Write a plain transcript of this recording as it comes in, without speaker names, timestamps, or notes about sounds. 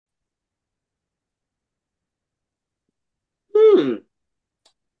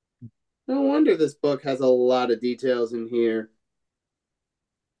No wonder this book has a lot of details in here.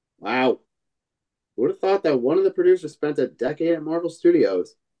 Wow. Who would have thought that one of the producers spent a decade at Marvel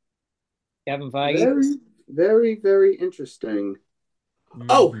Studios? Kevin Feige. Very, very, very interesting.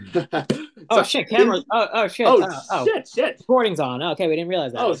 Oh, Mhm. Oh so shit, camera. didn't. Oh shit. Oh, Oh, shit. recording's on. Okay, we didn't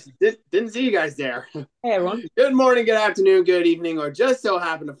realize that. Oh, Okay. didn't see you guys there. Hey everyone. Good morning, good afternoon, good evening, or just so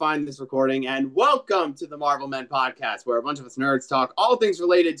happen to find this recording. And welcome to the Marvel Men podcast, where a bunch of us nerds talk all things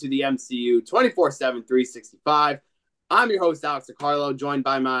related to the MCU 24/7, 365. I'm your host, Alex DiCarlo, joined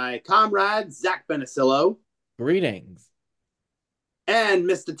by my comrade, Zach Benicillo, Greetings. and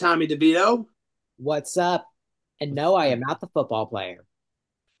Mr. Tommy DeVito. What's up? And no, I am not the football player.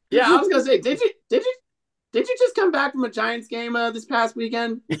 Yeah, I was gonna say, did you just come back from a Giants game this past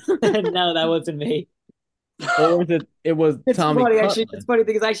weekend? No, that wasn't me. Or was it? It was It's Tommy funny actually. It's Cutler. funny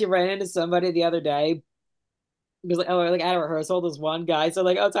because I actually ran into somebody the other day. Because like, oh, like at a rehearsal, this one guy. So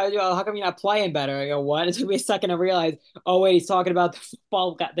like, oh, Tyler, how come you're not playing better? I go, what? It took me a second to realize. Oh wait, he's talking about the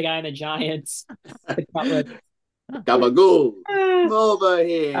football, the guy in the Giants. The Cutler. Gabagool Ah, over oh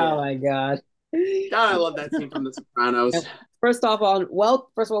here. my God. God, I love that scene from The Sopranos. And first off,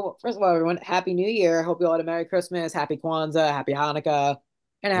 first of all, everyone, Happy New Year. Hope you all had a Merry Christmas, Happy Kwanzaa, Happy Hanukkah,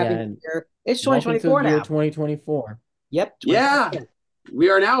 and a Happy Yeah, New and Year. It's welcome to the 2024 year now. 2024. Yep, Yeah, 2024. we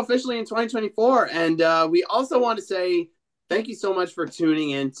are now officially in 2024, and we also want to say thank you so much for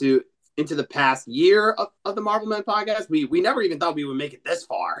tuning into the past year of the Marvel Men podcast. We never even thought we would make it this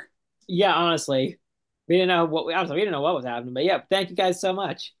far. Yeah, honestly, honestly, we didn't know what was happening, but yeah, thank you guys so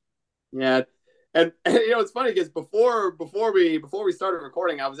much. Yeah, and it's funny because before we started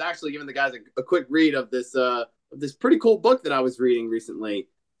recording, I was actually giving the guys a quick read of this pretty cool book that I was reading recently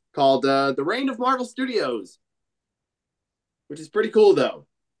called The Reign of Marvel Studios, which is pretty cool though.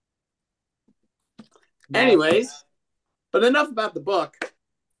 Now, Anyways, but enough about the book.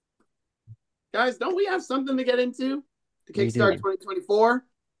 Guys, don't we have something to get into to We kickstart do. 2024?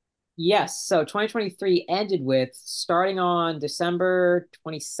 yes, so 2023 ended with starting on December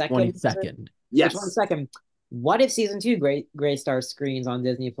 22nd. Was it? 22nd. The Yes. 22nd. What if season two Gray Star screens on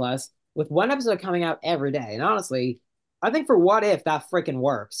Disney Plus with one episode coming out every day? And honestly, I think for What If that freaking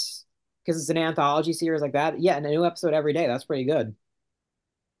works because it's an anthology series like that. Yeah, and a new episode every day. That's pretty good.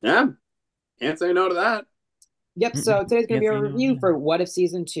 Yeah. Can't say no to that. Yep. So today's going to be Can't a say no to review that. for What If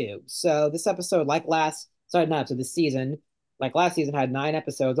season two. So this episode, sorry, not episode, this season, like last season, had 9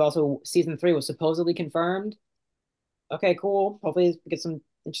 episodes. Also, season three was supposedly confirmed. Okay, cool. Hopefully, we get some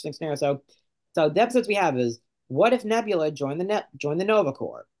interesting scenarios. So the episodes we have is what if Nebula joined the Nova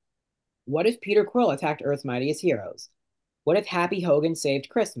Corps? What if Peter Quill attacked Earth's mightiest heroes? What if Happy Hogan saved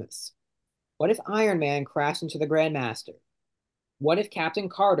Christmas? What if Iron Man crashed into the Grandmaster? What if Captain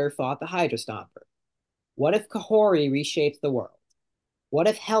Carter fought the Hydra Stomper? What if Kahori reshaped the world? What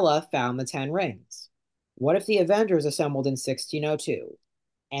if Hela found the Ten Rings? What if the Avengers assembled in 1602?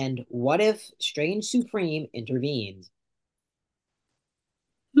 And what if Strange Supreme intervened?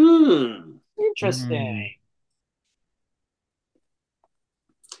 Hmm. Hmm. Interesting.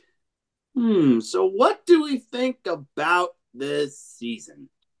 So what do we think about this season?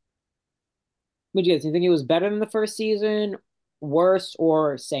 What do you guys think? It was better than the first season, worse,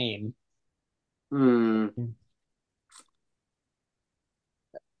 or same? Hmm.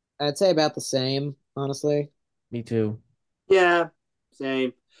 I'd say about the same, honestly. Me too. Yeah,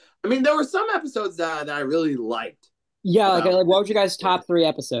 same. I mean, there were some episodes that I really liked Yeah, about like what this would you guys' season. top three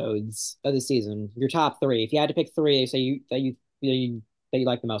episodes of the season? Your top three. If you had to pick three, say that you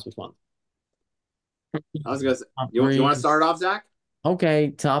like the most, which one? I was gonna say, Top you want to three. start off, Zach?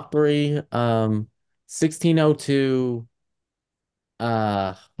 Okay, top three. 1602.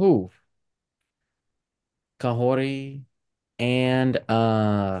 Who? Kahori and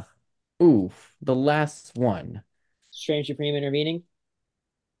the last one. Strange Supreme intervening.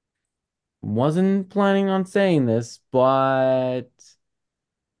 Wasn't planning on saying this, but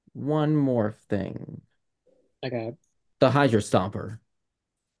one more thing. Okay. The Hydra Stomper.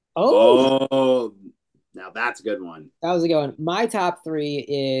 Oh, Oh, now that's a good one. that was a good one. My top three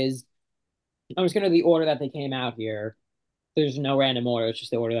is I'm just gonna the order that they came out here. There's no random order. It's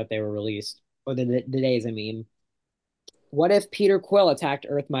just the order that they were released, or the days. I mean, what if Peter Quill attacked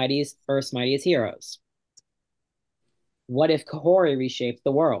Earth's mightiest heroes? What if Kahori reshaped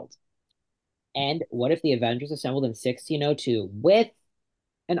the world? And what if the Avengers assembled in 1602 with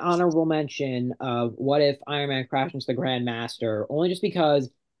an honorable mention of what if Iron Man crashed into the Grand Master? Only just because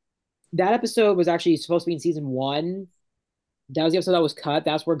that episode was actually supposed to be in season one. That was the episode that was cut.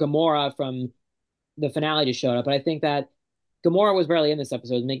 That's where Gamora from the finale just showed up. But I think that Gamora was barely in this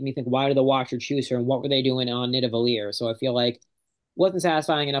episode, making me think, why did the Watcher choose her and what were they doing on Nidavellir? So I feel like wasn't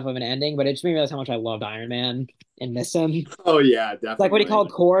satisfying enough of an ending, but it just made me realize how much I loved Iron Man and miss him. Oh yeah, Like when he definitely.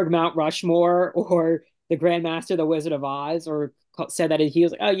 called Korg Mount Rushmore or the Grandmaster, the Wizard of Oz, or said that he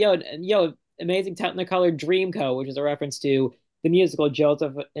was like, oh, yo, Amazing Technicolor Dreamcoat, which is a reference to the musical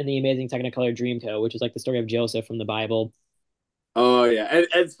Joseph and the Amazing Technicolor Dreamcoat, which is like the story of Joseph from the Bible. Oh yeah, and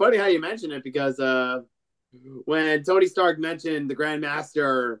it's funny how you mention it because when Tony Stark mentioned the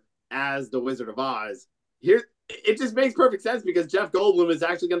Grandmaster as the Wizard of Oz, here it just makes perfect sense because Jeff Goldblum is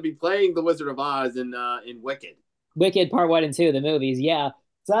actually going to be playing the Wizard of Oz in Wicked. Wicked Part 1 and 2, the movies, yeah.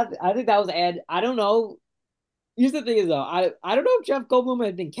 So I think that was Ed. I don't know. Here's the thing is though, I don't know if Jeff Goldblum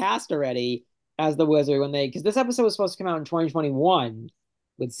had been cast already as the Wizard when they because this episode was supposed to come out in 2021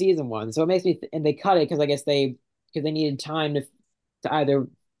 with season one. So it makes me and they cut it because I guess they needed time to either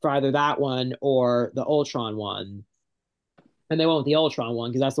for either that one or the Ultron one. And they went with the Ultron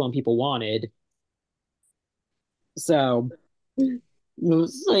one because that's the one people wanted. So,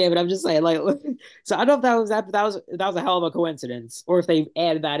 so yeah, but I'm just saying, like, so I don't know if that was a hell of a coincidence, or if they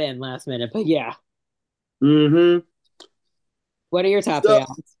added that in last minute. But yeah, Mm-hmm. what are your top three So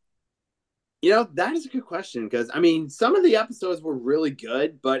albums? that is a good question because I mean some of the episodes were really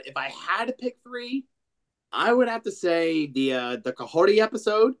good, but if I had to pick three, I would have to say the Coyote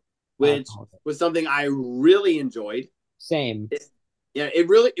episode, which was something I really enjoyed. Same, It, yeah, it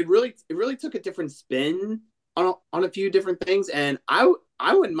really took a different spin on a few different things, and I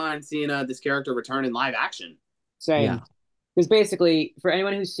wouldn't mind seeing this character return in live action. same. Yeah. Because basically, for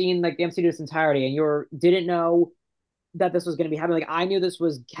anyone who's seen like the MCU in its entirety and you didn't know that this was going to be happening, like I knew this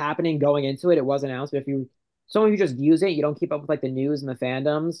was happening going into it. It was announced, but if you someone who just use it, you don't keep up with like the news and the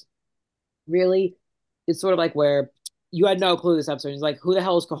fandoms. Really, it's sort of like where you had no clue this episode. It's like, who the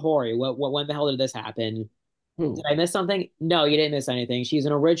hell is Kahori? When the hell did this happen? Did Hmm. I miss something? No, you didn't miss anything. She's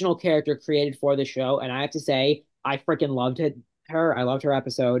an original character created for the show, and I have to say, I freaking loved it. Her, I loved her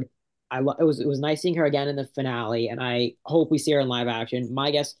episode. It was nice seeing her again in the finale, and I hope we see her in live action.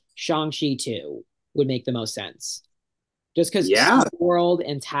 My guess, Shang-Chi 2 would make the most sense. Just because Yeah. World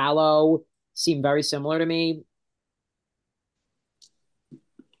and Tallow seem very similar to me.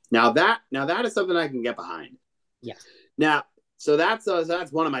 Now that is something I can get behind. Yes. Now, so that's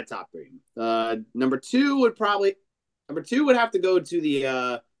one of my top three. Number two would have to go to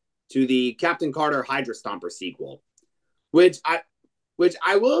the Captain Carter Hydra Stomper sequel, which I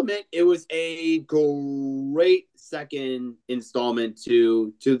will admit it was a great second installment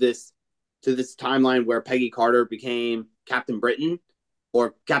to this timeline where Peggy Carter became Captain Britain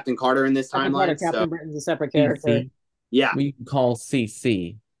or Captain Carter in this Captain Carter, timeline. So Captain Britain's a separate character. CC. yeah, We can call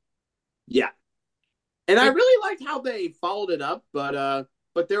CC. yeah, and I really liked how they followed it up, but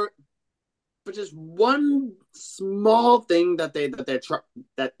just one small thing that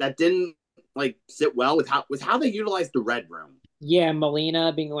didn't like sit well with how they utilized the red room. Yeah,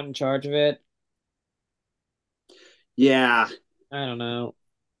 Melina being the one in charge of it. Yeah, I don't know.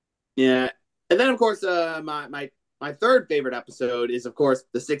 yeah, and then of course, my third favorite episode is of course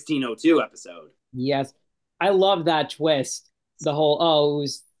the 1602 episode. Yes. I love that twist. The whole, oh, it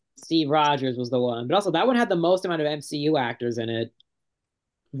was Steve Rogers was the one. But also that one had the most amount of MCU actors in it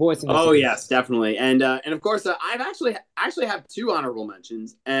voicing the Oh same. yes, definitely, and of course, I've actually have two honorable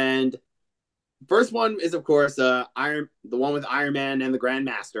mentions, and first one is of course the one with Iron Man and the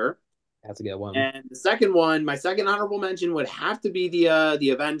Grandmaster. That's a good one. And the second one, my second honorable mention would have to be the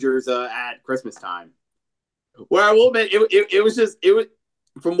Avengers at Christmas time. Where I will admit, it was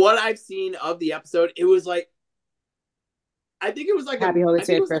from what I've seen of the episode, it was like Happy Holiday I think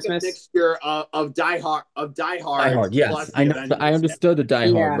it Safe was like a Christmas. mixture of Die Die Hard Hard. Yes, plus I the know. I Avengers. understood the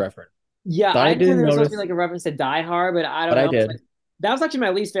Die Hard Yeah. reference. Yeah, Thought I I understand didn't it was supposed to be notice, like a reference to Die Hard, but I don't but I know. did. That was actually my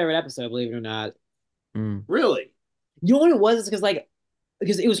least favorite episode, believe it or not. Mm. Really? You know what it was?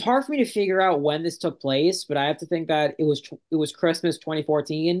 Because it was hard for me to figure out when this took place, but I have to think that it was Christmas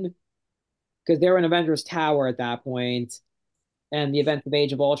 2014 because they were in Avengers Tower at that point, and the events of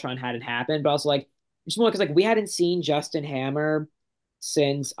Age of Ultron hadn't happened. But also like just more because like we hadn't seen Justin Hammer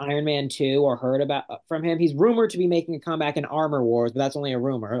since Iron Man 2 or heard about from him. He's rumored to be making a comeback in Armor Wars, but that's only a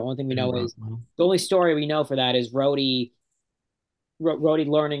rumor. The only thing we know is the only story we know for that is Rhodey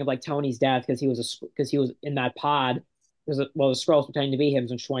learning of like Tony's death because he was in that pod. The Skrulls pretending to be him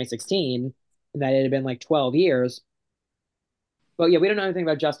since 2016, and that it had been like 12 years. But yeah, we don't know anything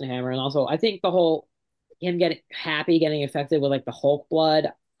about Justin Hammer, and also I think the whole him getting affected with like the Hulk blood.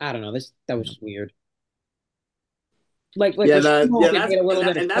 I don't know. That was just weird. Like Yeah, with She-Hulk, it that's made a and, little that,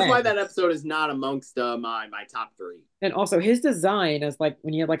 bit of and that's why sense. that episode is not amongst my top three. And also his design as like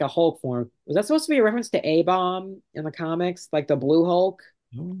when you had like a Hulk form, was that supposed to be a reference to A-Bomb in the comics, like the Blue Hulk?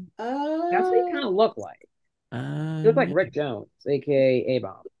 That's what he Uh, kind of looked like. He looked like Yeah. Rick Jones, aka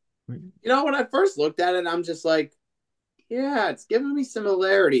A-Bomb. You know, when I first looked at it, I'm just like, yeah, it's giving me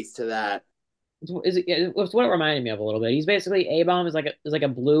similarities to that. It's what it reminded me of a little bit. He's basically A-Bomb is like a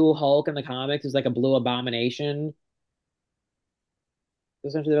blue Hulk in the comics. He's like a blue Abomination.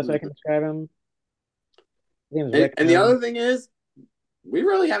 Essentially, that's what I can describe him. His name is Rick And the Jones. other thing is, we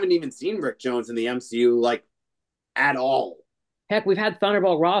really haven't even seen Rick Jones in the MCU like at all. Heck, we've had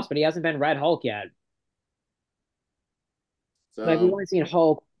Thunderbolt Ross, but he hasn't been Red Hulk yet. Like we've So only seen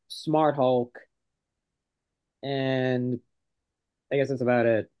Hulk, Smart Hulk, and I guess that's about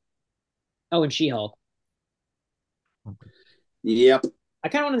it. Oh, and She-Hulk. yep. I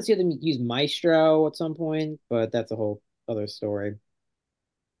kind of wanted to see them use Maestro at some point, but that's a whole other story.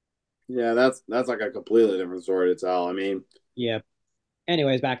 Yeah, that's like a completely different story to tell. I mean, Yeah.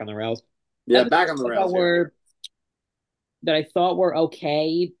 Anyways, back on the rails. yeah, Episodes back on the rails here. that I thought were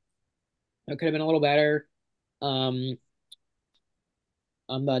okay. It could have been a little better. Um,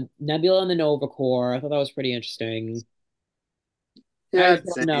 on the Nebula and the Nova Corps, I thought that was pretty interesting. I Yeah,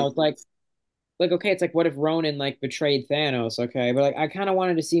 just don't know. It's like okay, it's like what if Ronan like betrayed Thanos? Okay, but like I kind of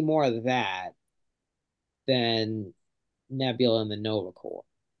wanted to see more of that than Nebula and the Nova Corps.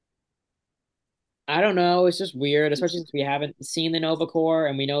 I don't know. It's just weird, especially since we haven't seen the Nova Corps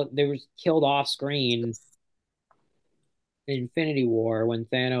and we know they were killed off screen in Infinity War when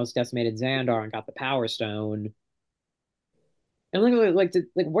Thanos decimated Xandar and got the Power Stone. And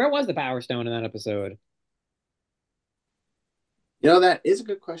like where was the Power Stone in that episode? you know that is a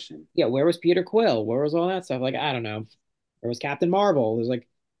good question. Yeah, where was Peter Quill? Where was all that stuff? Like I don't know. Where was Captain Marvel? There's like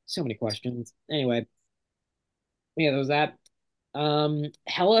so many questions. Anyway, yeah, there was that.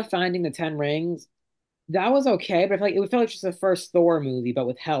 Hela finding the Ten Rings. That was okay, but I feel like it felt like just the first Thor movie, but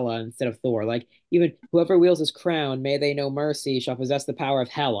with Hela instead of Thor. Like even whoever wields his crown, may they know mercy, shall possess the power of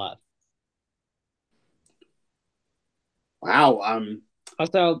Hela. Wow,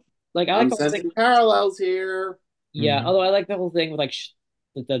 Also, like I like I'm the whole thing. sensing parallels here. Yeah, Hmm. although I like the whole thing with like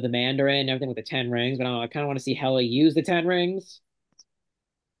the Mandarin and everything with the Ten Rings, but I don't know, I kind of want to see Hela use the Ten Rings.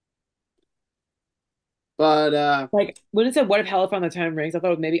 But Like when it said, "What if Hela found the Ten Rings?" I thought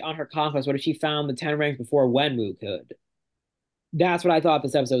it was maybe on her conquest. What if she found the Ten Rings before Wenwu could? That's what I thought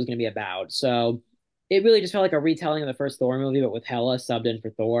this episode was going to be about. So it really just felt like a retelling of the first Thor movie, but with Hela subbed in for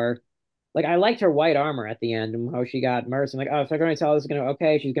Thor. Like I liked her white armor at the end and how she got mercy. I'm like, oh, so I'm going to tell this is going to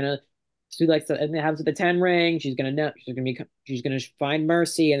okay. She's going to she likes the and it happens with the Ten Ring. She's going to know she's going to find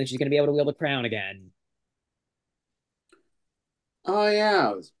mercy and then she's going to be able to wield the crown again. oh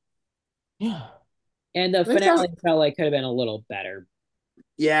yeah, Yeah. And the this sounds, finale felt like could have been a little better.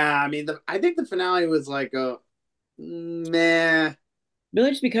 yeah. I mean, I think the finale was like a meh. Really,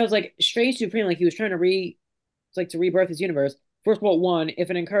 just because like Strange Supreme, like he was trying to it's like to rebirth his universe. First of all, one, if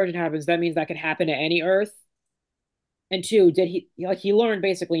an incursion happens, that means that could happen to any Earth. And two, did he learned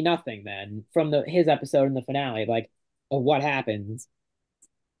basically nothing then from his episode in the finale, like of what happens.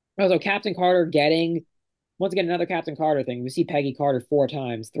 Also, Captain Carter getting once again another Captain Carter thing. We see Peggy Carter four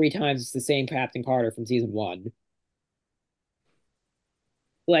times, three times it's the same Captain Carter from season one.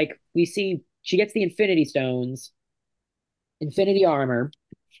 Like we see she gets the Infinity Stones, Infinity Armor,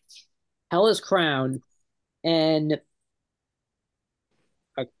 Hela's crown, and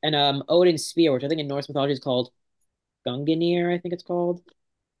Odin's spear, which I think in Norse mythology is called Gungnir, I think it's called.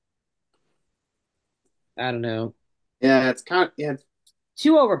 I don't know. Yeah, it's kind of yeah,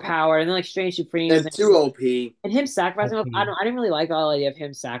 Too overpowered, and then like Strange Supreme, it's too OP. and him sacrificing himself. Okay. I didn't really like the idea of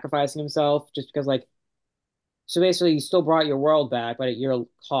him sacrificing himself just because like so basically you still brought your world back, but at your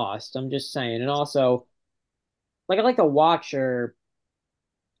cost. I'm just saying. And also like I like the Watcher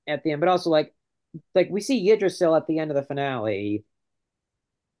at the end, but also like we see Yggdrasil at the end of the finale,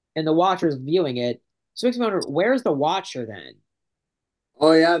 and the Watcher's viewing it. So it makes me wonder, where's the Watcher then?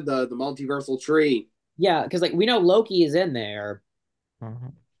 Oh yeah, the multiversal tree. Yeah, because like we know Loki is in there.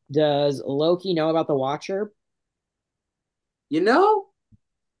 Uh-huh. Does Loki know about the Watcher? You know,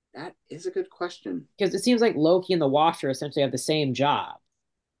 that is a good question. Because it seems like Loki and the Watcher essentially have the same job,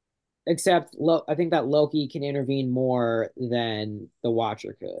 except I think that Loki can intervene more than the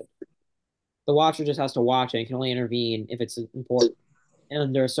Watcher could. The Watcher just has to watch it and can only intervene if it's important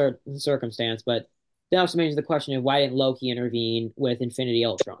under a certain circumstance. But that also means the question of why didn't Loki intervene with Infinity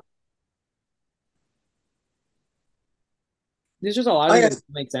Ultron? There's just a lot of I things that guess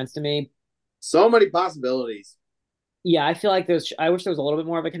don't make sense to me. so many possibilities. Yeah, I feel like there's. I wish there was a little bit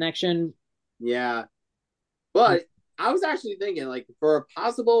more of a connection. Yeah, but I was actually thinking like for a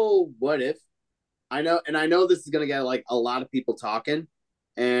possible what if. I know this is gonna get like a lot of people talking,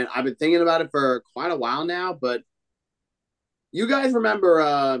 and I've been thinking about it for quite a while now. But you guys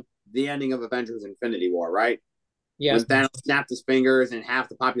remember the ending of Avengers Infinity War, right? Yes. When Thanos snapped his fingers and half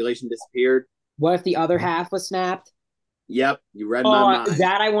the population disappeared. What if the other half was snapped? Yep, you read my Oh, mind.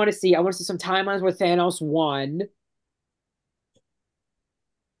 that I want to see. I want to see some timelines where Thanos won.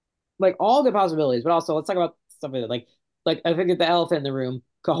 Like all the possibilities, but also let's talk about something like I think the elephant in the room,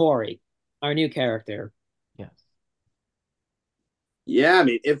 Kahori, our new character. Yes. Yeah, I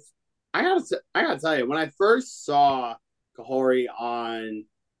mean, if I gotta tell you, when I first saw Kahori on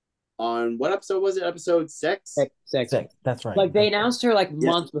what episode was it? Episode six? Six. Six. That's right. Like they announced her like Yes.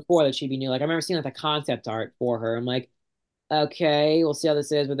 months before that she'd be new. Like I remember seeing like the concept art for her. I'm like, okay, we'll see how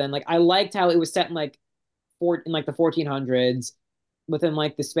this is. But then like I liked how it was set in like in like the 1400s within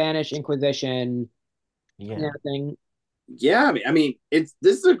like the Spanish Inquisition and Yeah. everything. Yeah, it's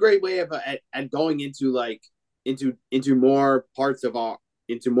this is a great way of at going into like into more parts of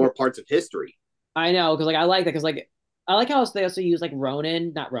history. I know because like I like that because like I like how they also use like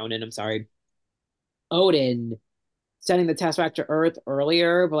Ronan, not Ronan. I'm sorry, Odin sending the Tesseract to Earth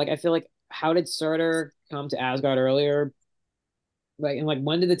earlier. But like I feel like how did Surtur come to Asgard earlier? Like and like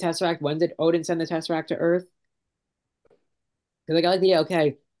when did the Tesseract? When did Odin send the Tesseract to Earth? Because like I like the idea,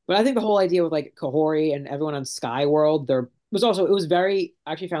 okay, but I think the whole idea with like Kahori and everyone on Skyworld, there was also it was very.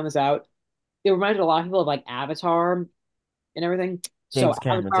 I actually found this out. It reminded a lot of people of like Avatar and everything. So James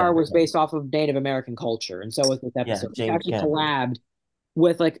Cameron's Avatar was Avatar. based off of Native American culture, and so was this Yeah, episode. It James actually Cameron. collabed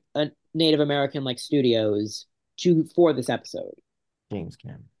with like a Native American like studios to for this episode. James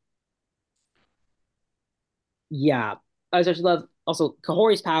Cameron. Yeah, I actually love also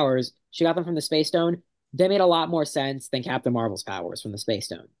Kahori's powers. She got them from the Space Stone. They made a lot more sense than Captain Marvel's powers from the Space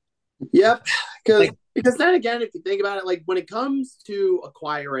Stone. Yep, Like, because then again, if you think about it, like when it comes to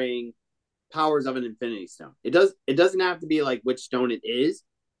acquiring powers of an Infinity Stone, it doesn't have to be like which stone it is,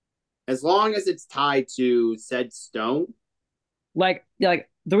 as long as it's tied to said stone. like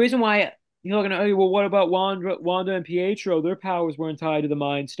the reason why you're gonna, oh, well, what about Wanda and Pietro? Their powers weren't tied to the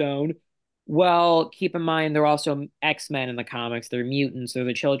Mind Stone. Well, keep in mind they're also X-Men in the comics. They're mutants. They're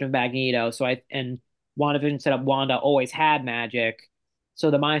the children of Magneto. So and WandaVision set up Wanda always had magic, so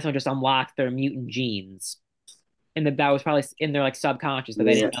the Mind Stone just unlocked their mutant genes, and that was probably in their like subconscious that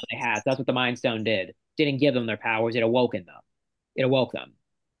they Yeah. didn't know they had. So that's what the Mind Stone did. Didn't give them their powers. It awoke in them. It awoke them.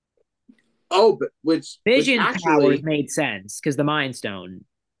 Oh, but which Vision's powers actually, made sense because the Mind Stone.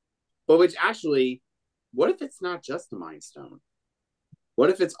 but which actually, what if it's not just the Mind Stone? What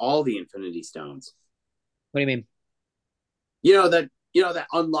if it's all the Infinity Stones? What do you mean? You know that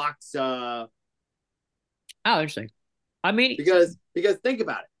unlocks Oh, interesting. I mean, because think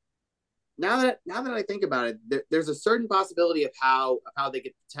about it. Now that I think about it, there's a certain possibility of how they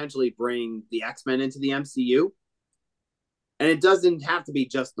could potentially bring the X-Men into the MCU, and it doesn't have to be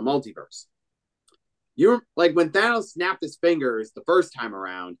just the multiverse. You're like when Thanos snapped his fingers the first time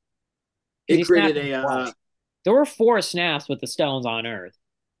around, it created a there were 4 snaps with the stones on Earth.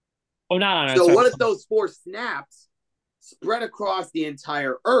 Oh, not on Earth. so Sorry. what if those 4 snaps spread across the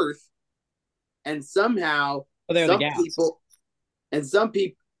entire Earth, and somehow Oh, they're the some galaxy. people and some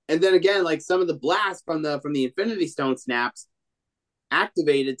people and then again like some of the blasts from the Infinity Stone snaps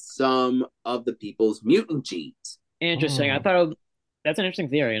activated some of the people's mutant genes. Interesting. I thought that's an interesting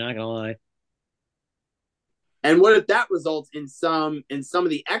theory. Not gonna lie. And what if that results in some of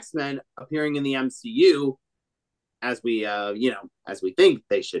the X-Men appearing in the MCU as we as we think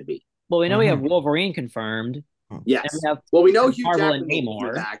they should be? Well, we know we have Wolverine confirmed. Yes. And we have Well, we know Hugh Marvel Jackman and will be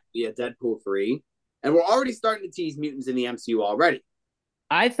Namor. back via Deadpool 3, and we're already starting to tease mutants in the MCU already.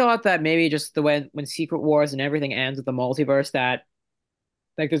 I thought that maybe just the when Secret Wars and everything ends with the multiverse, that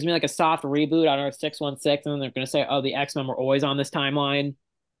like there's gonna be like a soft reboot on Earth 616, and then they're gonna say, oh, the X-Men were always on this timeline.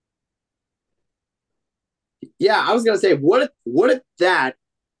 Yeah, I was gonna say, what if that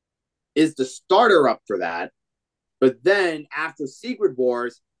is the starter up for that, but then after Secret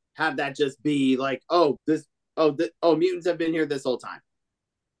Wars, have that just be like, mutants have been here this whole time,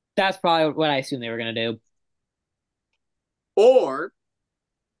 That's probably what I assumed they were gonna do. or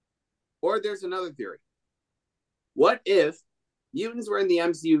there's another theory. What if mutants were in the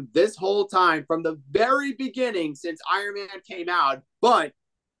MCU this whole time from the very beginning since Iron Man came out, but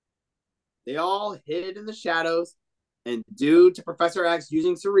they all hid in the shadows, and due to Professor X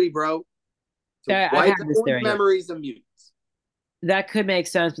using Cerebro to I wipe have this out theory. memories of mutants. That could make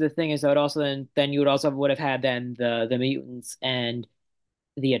sense, but the thing is, though, it also then you would have had then the mutants and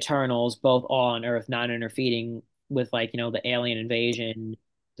the Eternals both all on Earth, not interfering with like the alien invasion,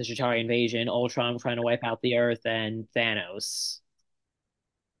 the Chitauri invasion, Ultron trying to wipe out the Earth, and Thanos.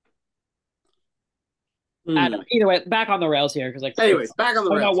 I don't know. Either way, back on the rails here because like. Anyways, back on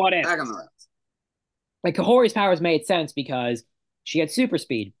the rails. Back on the rails. Like Kahori's powers made sense because she had super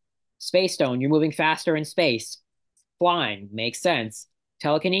speed. Space Stone, you're moving faster in space. Flying makes sense.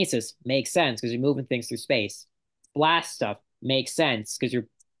 Telekinesis makes sense because you're moving things through space. Blast stuff makes sense because you're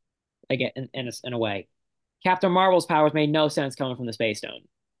again in a way. Captain Marvel's powers made no sense coming from the Space Stone.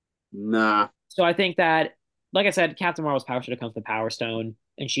 Nah. So I think that, like I said, Captain Marvel's power should have come from the Power Stone,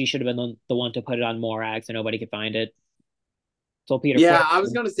 and she should have been the one to put it on Morag so nobody could find it. So Peter Yeah, I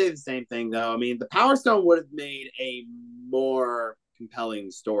was Quill. going to say the same thing, though. I mean, the Power Stone would have made a more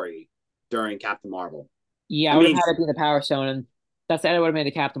compelling story during Captain Marvel. Yeah, I I would have mean, had it be the Power Stone, and that's it. I would have made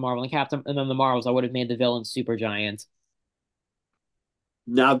the Captain Marvel and then the Marvels. I would have made the villain Super Giant.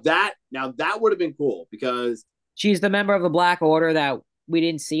 now that would have been cool because She's the member of the Black Order that we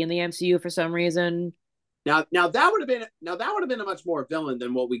didn't see in the MCU for some reason. now that would have been a much more villain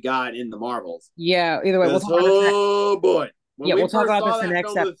than what we got in the Marvels. Yeah, either way, we'll Because talk about this oh boy, when yeah, we we'll talk first about this saw the that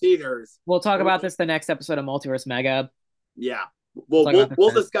next film in the theaters, we'll talk when we, about this the next episode of Multiverse Mega. yeah, We'll we'll talk about we'll this we'll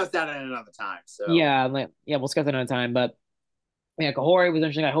then. discuss that at another time. So Yeah, we'll discuss it another time. But yeah, Kahori was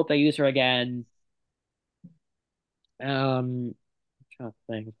interesting. I hope they use her again. I'm trying to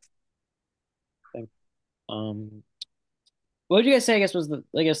think. Um, what would you guys say? I guess was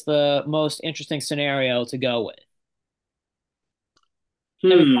the most interesting scenario to go with.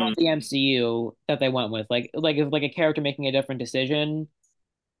 I mean, from hmm, the MCU that they went with, like if like a character making a different decision.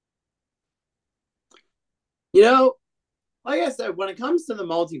 you know, like I said, when it comes to the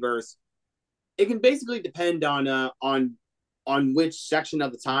multiverse, it can basically depend on which section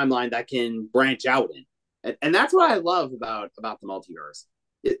of the timeline that can branch out in, and that's what I love about the multiverse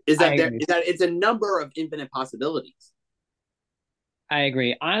is I that there agree. is that it's a number of infinite possibilities. I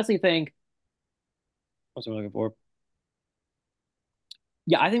agree. I honestly think what's what I'm looking for.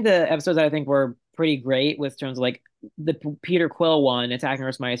 Yeah, I think the episodes that I think were pretty great with terms of like the Peter Quill one attacking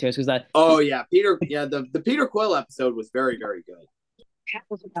Earth's Mightiest Heroes because that Oh yeah, Peter. Yeah, the Peter Quill episode was very very good.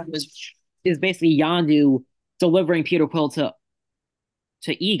 was is basically Yondu delivering Peter Quill to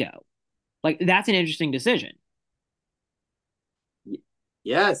Ego. Like that's an interesting decision.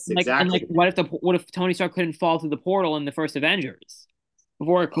 Yes, And exactly. what if Tony Stark couldn't fall through the portal in the first Avengers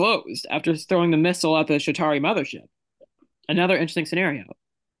before it closed after throwing the missile at the Shatari mothership? Another interesting scenario.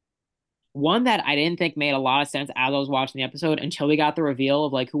 One that I didn't think made a lot of sense as I was watching the episode until we got the reveal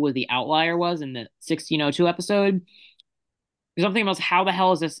of like who was the outlier was in the 1602 episode. Because I'm thinking about how the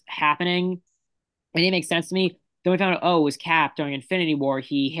hell is this happening? It didn't make sense to me. Then we found out, oh, it was Cap during Infinity War.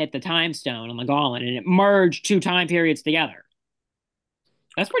 He hit the time stone on the gauntlet and it merged two time periods together.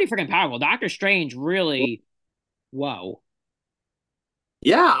 That's pretty freaking powerful. Doctor Strange really, whoa.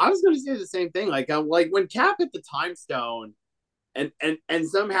 Yeah, I was going to say the same thing. Like when Cap hit the time stone and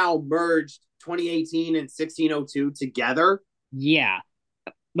somehow merged 2018 and 1602 together. Yeah.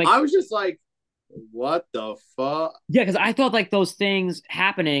 Like, I was just like, what the fuck? yeah, because I thought like those things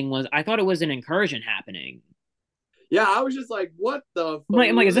happening I thought it was an incursion happening. Yeah, I was just like, what the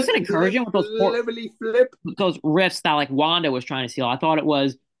I'm like, is this an flip, incursion with flip? those rifts that like Wanda was trying to steal? I thought it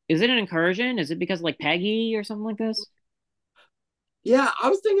was. Is it an incursion? Is it because of, like Peggy or something like this? Yeah, I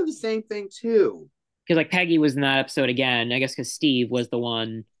was thinking the same thing too. Because like Peggy was in that episode again. I guess because Steve was the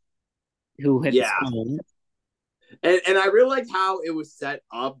one who hit the Yeah, stone. and I really liked how it was set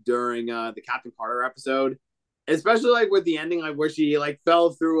up during the Captain Carter episode, especially like with the ending, like where she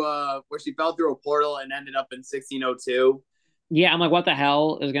fell through a portal and ended up in 1602. Yeah, I'm like, what the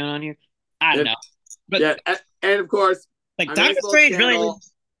hell is going on here? I don't And, know. But yeah, and of course, like I may as Doctor well Strange really. channel.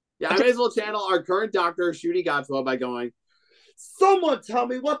 Yeah, I may as well channel our current doctor, Shooty Godswell, by going, "Someone tell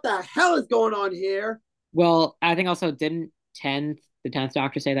me what the hell is going on here." Well, I think also didn't the tenth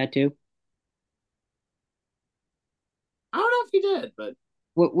Doctor say that too? I don't know if he did, but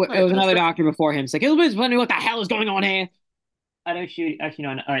It hey, was that's another fair. doctor before him. It's like, everybody's wondering what the hell is going on here. I don't shoot. Actually,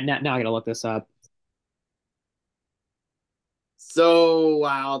 no. All right, now I gotta look this up. So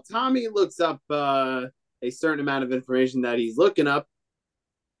while Tommy looks up a certain amount of information that he's looking up,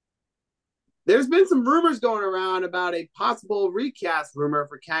 there's been some rumors going around about a possible recast rumor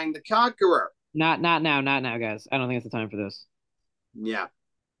for Kang the Conqueror. Not now, guys. I don't think it's the time for this. Yeah.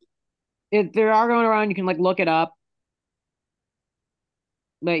 If there are going around, you can like look it up.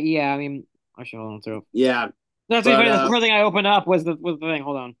 But yeah, I mean, I should hold on to. Yeah. That's But funny. The first thing I opened up was the thing.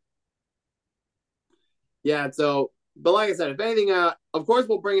 Hold on. yeah, so but like I said, if anything, of course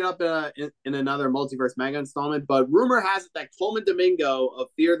we'll bring it up in another multiverse mega installment. But rumor has it that Coleman Domingo of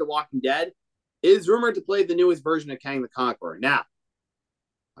Fear the Walking Dead is rumored to play the newest version of Kang the Conqueror. Now,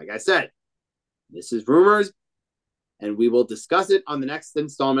 like I said, this is rumors, and we will discuss it on the next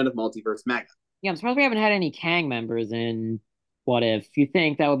installment of Multiverse Mega. Yeah, I'm surprised we haven't had any Kang members in What If. You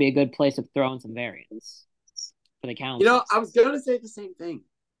think that would be a good place to throw in some variants for the You council? know, I was gonna say the same thing.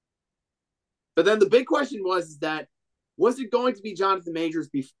 But then the big question was that was it going to be Jonathan Majors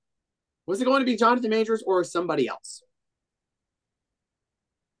was it going to be Jonathan Majors or somebody else?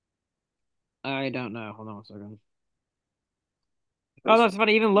 I don't know. Hold on a second. Oh, that's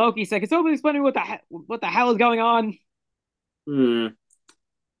funny. Even Loki said, "Can somebody explain to me what the hell is going on?" Hmm.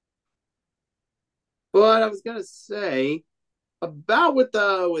 But I was gonna say about with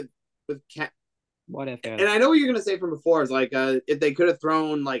What if? and I know what you're gonna say from before is like if they could have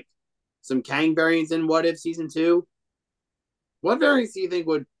thrown like some Kang variants in What If season 2, what variants do you think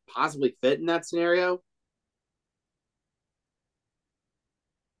would possibly fit in that scenario?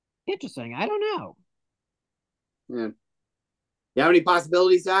 Interesting. I don't know. Yeah. You have any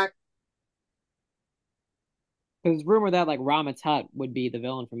possibilities, Zach? Because rumor that like Rama Tut would be the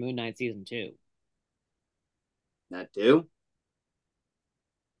villain for Moon Knight season 2. That too.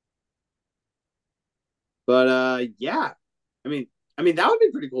 But yeah. I mean that would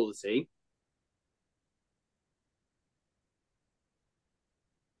be pretty cool to see.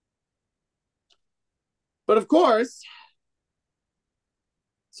 But of course,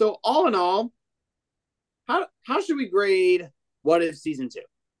 so all in all, how should we grade What If season 2?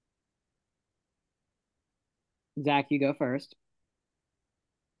 Zach, you go first.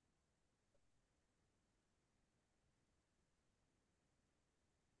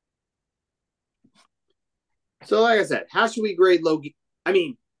 So like I said, how should we grade Loki? I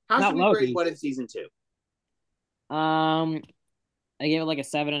mean, how Not should we grade Loki. What If season 2? I gave it like a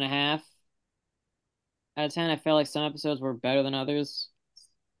 7.5 out of 10. I felt like some episodes were better than others.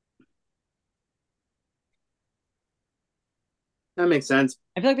 That makes sense.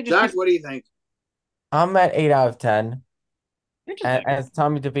 I feel like they're just Zach, what do you think? I'm at 8 out of 10. interesting. As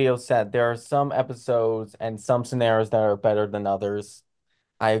Tommy DeVito said, there are some episodes and some scenarios that are better than others.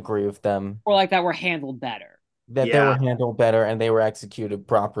 I agree with them. Or like that were handled better. That they were Yeah. handled better and they were executed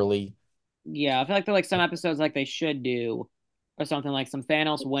properly. Yeah, I feel like they're like some episodes like they should do, or something like some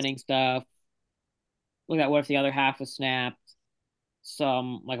Thanos winning stuff. Look at what if the other half was snapped.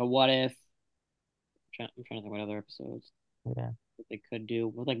 Some like a what if. I'm trying to think what other episodes Yeah. that they could do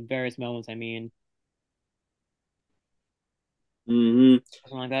with like various moments. I mean, Mm-hmm.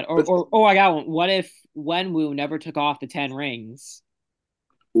 something like that. But Or I got one. What if Wenwu never took off the 10 rings?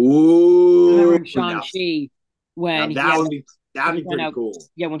 Remember ooh, in Shang-Chi now when he that had would be that'd he be found pretty out, cool.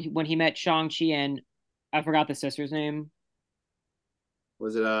 yeah, when he met Shang-Chi and I forgot the sister's name.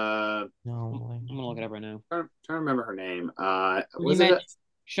 Was it No. I'm gonna look it up right now. trying to remember her name. When he Was it met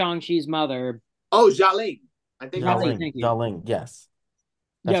Shang-Chi's mother. oh, Xialing. I think that's Xialing, it. thank you. Xialing, yes.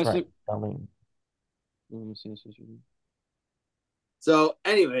 Yeah, That's so right. Xialing. let me see the sister's name. So,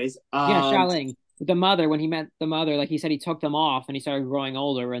 anyways, Yeah, Xialing. The mother, when he met the mother, like he said, he took them off and he started growing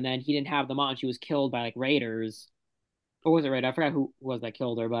older, and then he didn't have them on. She was killed by like raiders, or was it Raider? I forgot who was that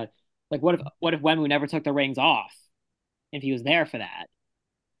killed her, but like, what if Wenwu never took the rings off, if he was there for that?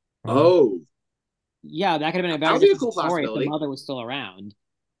 Mhm. oh, Yeah, that could have been a that very would be a different cool story if the possibility. mother was still around.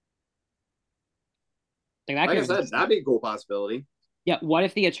 Like that Like could I have been, said, that'd be a cool possibility. yeah. What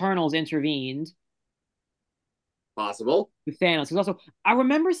if the Eternals intervened Possible. with Thanos? Because also, I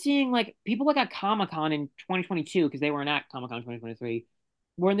remember seeing like people like at Comic Con in 2022 because they weren't at Comic Con 2023,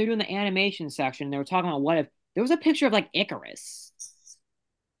 when they're doing the animation section. They were talking about what if there was a picture of like Icarus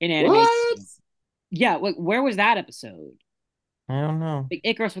in animation. What? Yeah, like where was that episode? I don't know. Like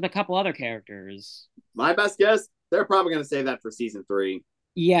Icarus with a couple other characters. My best guess, they're probably gonna save that for season 3.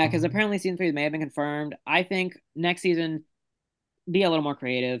 Yeah, because apparently season 3 may have been confirmed. I think next season be a little more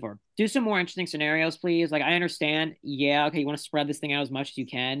creative or do some more interesting scenarios, please. Like I understand, yeah, okay, you want to spread this thing out as much as you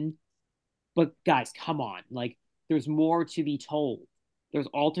can, but guys, come on. Like there's more to be told. There's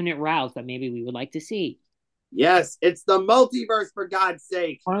alternate routes that maybe we would like to see. Yes, it's the multiverse for God's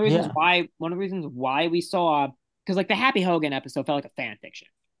sake. Yeah. One of the reasons why we saw, because like the Happy Hogan episode felt like a fan fiction.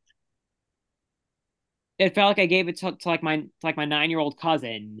 It felt like I gave it to like my 9-year-old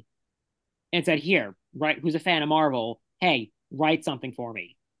cousin and said, "Here, right, who's a fan of Marvel? Hey, write something for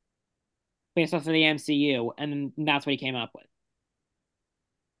me based off of the MCU," and that's what he came up with.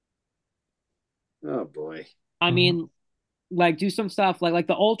 Oh boy. I Mhm. mean, like do some stuff like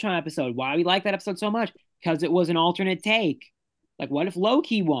the Ultron episode. Why we like that episode so much? Because it was an alternate take. Like, what if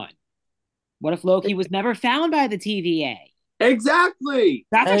Loki won? What if Loki was never found by the TVA? Exactly.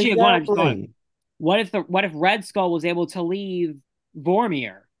 That's actually a good one. I just thought. Exactly. What if Red Skull was able to leave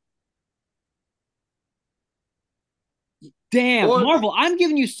Vormir? Damn, Or Marvel, I'm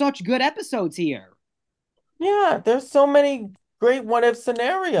giving you such good episodes here. Yeah, there's so many great what if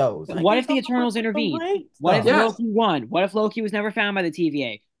scenarios. I What can if the come up Eternals with some intervened? great What if stuff. yes. Loki won? What if Loki was never found by the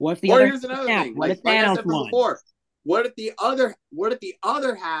TVA? What if the Or other here's another snapped? thing. What if Like I Thanos said from won? before, what if the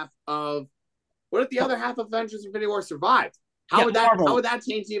other half of What if the other half of Avengers Infinity War survived? How Yeah, would that Marvel. how would that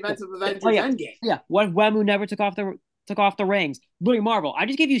change the events of Oh Avengers yeah, Endgame? yeah. What if Wemu never took off the rings? Literally, Marvel. I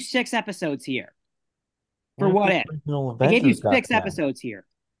just gave you 6 episodes here for What if what the if. original I gave you Avengers got six killed? episodes here.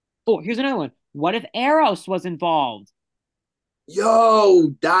 Oh, here's another one. What if Eros was involved?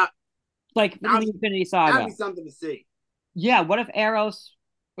 Yo, Like in the that'd, Infinity that'd Saga. be something to see. Yeah, what if Eros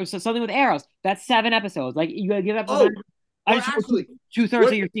or something with Eros? That's 7 episodes. Like you gotta give episode Oh, 9. I or just told actually, two-thirds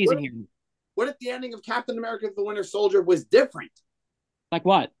what of your what season if, here. what if the ending of Captain America: The Winter Soldier was different? Like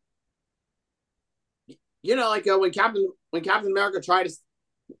what? You know, like when Captain America tried to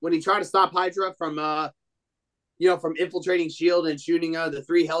when he tried to stop Hydra from from infiltrating Shield and shooting the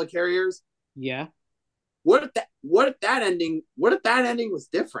 3 helicarriers. Yeah. What if that ending was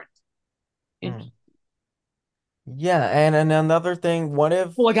different? Hmm. Yeah, and another thing,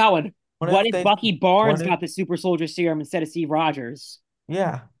 Oh, I got one. what What if if they Bucky what Barnes if got the super soldier serum instead of Steve Rogers?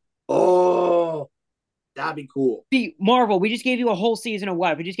 yeah. Oh, that'd be cool. See, Marvel, we just gave you a whole season of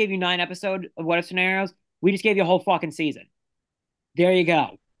what if. We just gave you 9 episodes of what if scenarios. We just gave you a whole fucking season. There you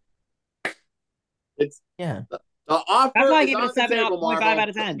go. It's Yeah. the That's offer why I is gave it a on the seven table, point five Marvel. out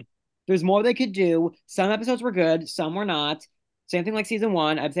of 10. There's more they could do. Some episodes were good, some were not. Same thing like season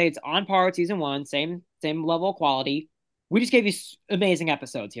one. I'd say it's on par with season one. Same level of quality. We just gave you amazing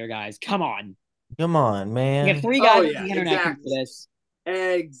episodes here, guys. Come on. Come on, We have man. 3 guys Oh on yeah, the internet who do exactly, this.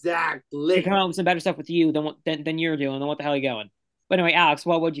 To exactly. come out with some better stuff with you than you're doing. Then what the hell are you going? But anyway, Alex,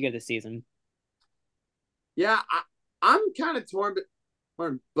 what would you give this season? Yeah, I'm kind of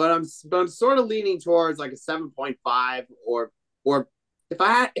but I'm sort of leaning towards like a 7.5 or if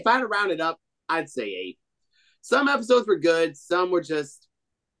I had to round it up, I'd say 8. Some episodes were good, some were just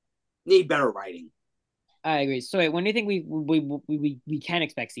need better writing. I agree. So wait, when do you think we can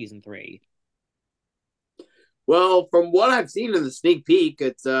expect season three? Well, from what I've seen in the sneak peek,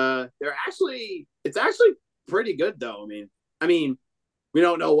 it's actually pretty good though. I mean, we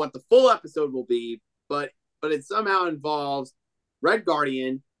don't know what the full episode will be, but it somehow involves Red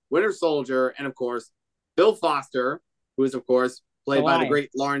Guardian, Winter Soldier, and of course Bill Foster, who is of course played by the Goliath. great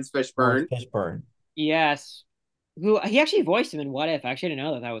Lawrence Lawrence Fishburne. Fishburne. Yes. Who he actually voiced him in What If? I actually didn't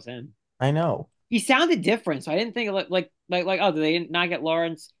know that was him. I know. He sounded different, so I didn't think like oh, did they not get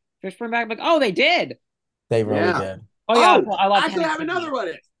Lawrence Fishburne back? I'm like, oh, they did. They really Yeah. did. Oh yeah, Oh, I love actually, Tennessee. I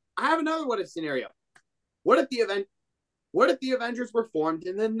have another what if scenario. What if the event? What if the Avengers were formed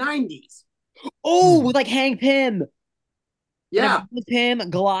in the 90s? Oh, with like Hank Pym. And Yeah, Hank Pym,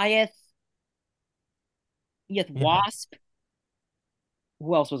 Goliath, yes, Yeah. Wasp.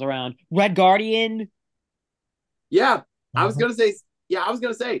 Who else was around? Red Guardian. yeah. I was Mhm. gonna say, yeah, I was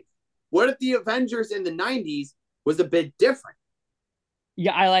gonna say, what if the Avengers in the 90s was a bit different?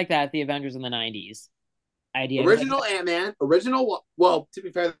 Yeah, I like that. The Avengers in the 90s idea. Original Ant Man, original. Well, to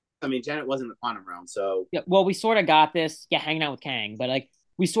be fair, I mean Janet was in the quantum realm, so Yeah, well, we sort of got this, yeah, hanging out with Kang, but like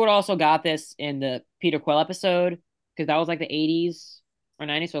we sort of also got this in the Peter Quill episode because that was like the 80s or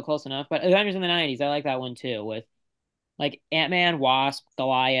 90s, so close enough. But Avengers in the 90s, I like that one too, with like Ant-Man, Wasp,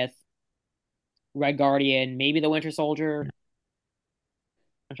 Goliath, Red Guardian, maybe the Winter Soldier.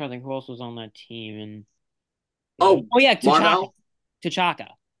 I'm trying to think who else was on that team. And oh, oh yeah, T'Chaka. Marvel, T'Chaka.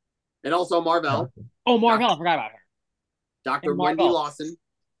 and also Marvel, Oh, Doc, Marvel, I forgot about her. Dr. And Wendy Marvel. Lawson.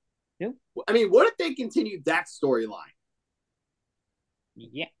 Who? I mean, what if they continued that storyline?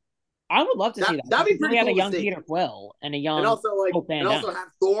 Yeah. I would love to see that. That'd be We pretty have a cool to young see. Peter Quill and a And young also Hope Van Dyne. have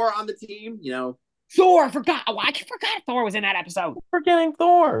Thor on the team. You know, Thor, I forgot. Oh, I forgot Thor was in that episode. Forgetting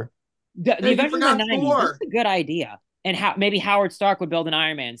Thor. The hey, you Avengers in the forgot 90s. Thor. That's a good idea. And how maybe Howard Stark would build an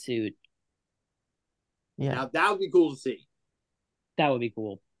Iron Man suit. Yeah. Now that would be cool to see. That would be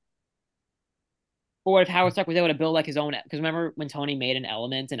cool. Or if Howard Stark was able to build like his own, because remember when Tony made an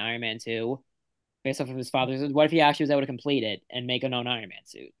element in Iron Man 2 based off of his father's, what if he actually was able to complete it and make an own Iron Man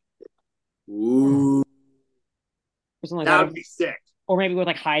suit? Hmm. Ooh, Or something like that that. would be sick. Or maybe with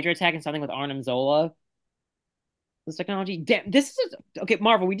like Hydra Tech and something with Arnim Zola. This technology. Damn, this is okay,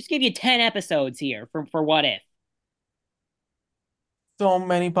 Marvel. We just gave you 10 episodes here for What If. So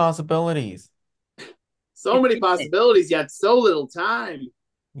many possibilities. So many possibilities, yet so little time.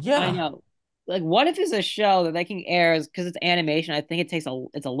 I Yeah. know. Like, what if it's a show that they can air because it's animation? I think it's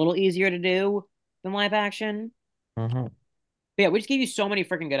a little easier to do than live action. Hmm. But yeah, we just gave you so many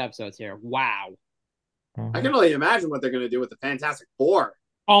freaking good episodes here. Wow. I Hmm. can only imagine what they're going to do with the Fantastic Four.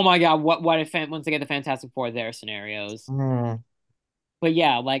 Oh my God, what if once they get the Fantastic Four their scenarios? Hmm. But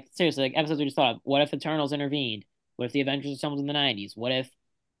yeah, like seriously, like episodes we just thought of. What if Eternals intervened? What if the Avengers assembled in the 90s? What if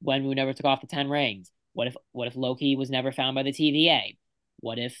when we never took off the 10 rings? What if Loki was never found by the TVA?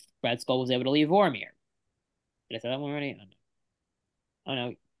 What if Red Skull was able to leave Vormir? Did I say that one already? Oh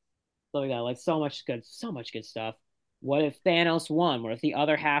no. So we got like so much good stuff. What if Thanos won? What if the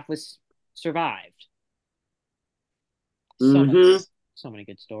other half was survived? So much, Mm-hmm. so many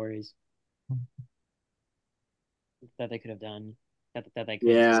good stories that they could have done. That they could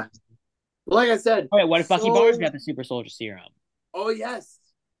have. Yeah. Well, like I said, Oh wait, what if Bucky Barnes so got the super soldier serum? oh yes.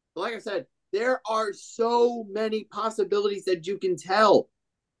 Like I said, there are so many possibilities that you can tell.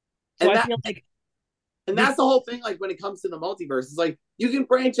 So And I that feel like and this that's the whole thing, like when it comes to the multiverse, it's like you can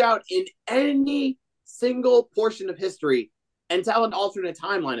branch out in any single portion of history and tell an alternate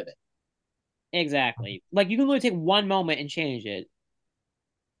timeline of it. exactly. Like you can literally take one moment and change it.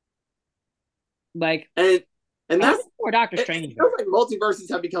 Like And I think that's before Doctor it Strange, feels like multiverses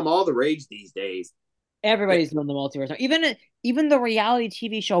have become all the rage these days. everybody's doing the multiverse now. Even the reality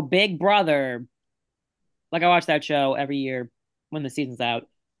TV show Big Brother. Like I watch that show every year when the season's out.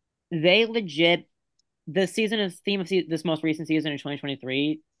 They legit the season is theme of this most recent season in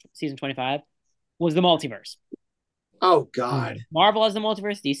 2023, season 25, was the multiverse. Oh God. Marvel has the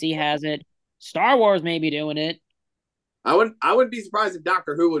multiverse, DC has it, Star Wars may be doing it. I wouldn't be surprised if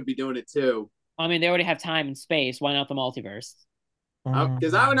Doctor Who would be doing it too. I mean, they already have time and space. Why not the multiverse?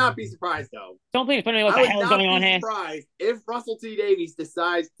 Because I would not be surprised though. Don't please put me what I the would hell is not going on be here. surprised if Russell T Davies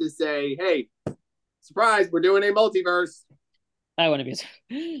decides to say, "Hey, surprise, we're doing a multiverse." I wouldn't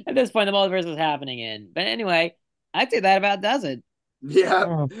be at this point. The multiverse is happening in. But anyway, I'd say that about does it.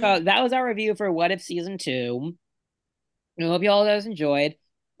 Yeah. So that was our review for What If Season 2. I hope you all guys enjoyed.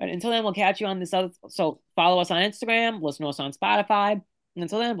 But until then, we'll catch you on this other. So follow us on Instagram, listen to us on Spotify. And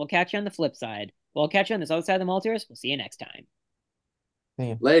until then, we'll catch you on the flip side. We'll catch you on this other side of the multiverse. We'll see you next time. See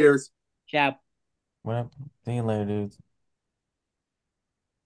you. Laters. Ciao. Well, see you later, dudes.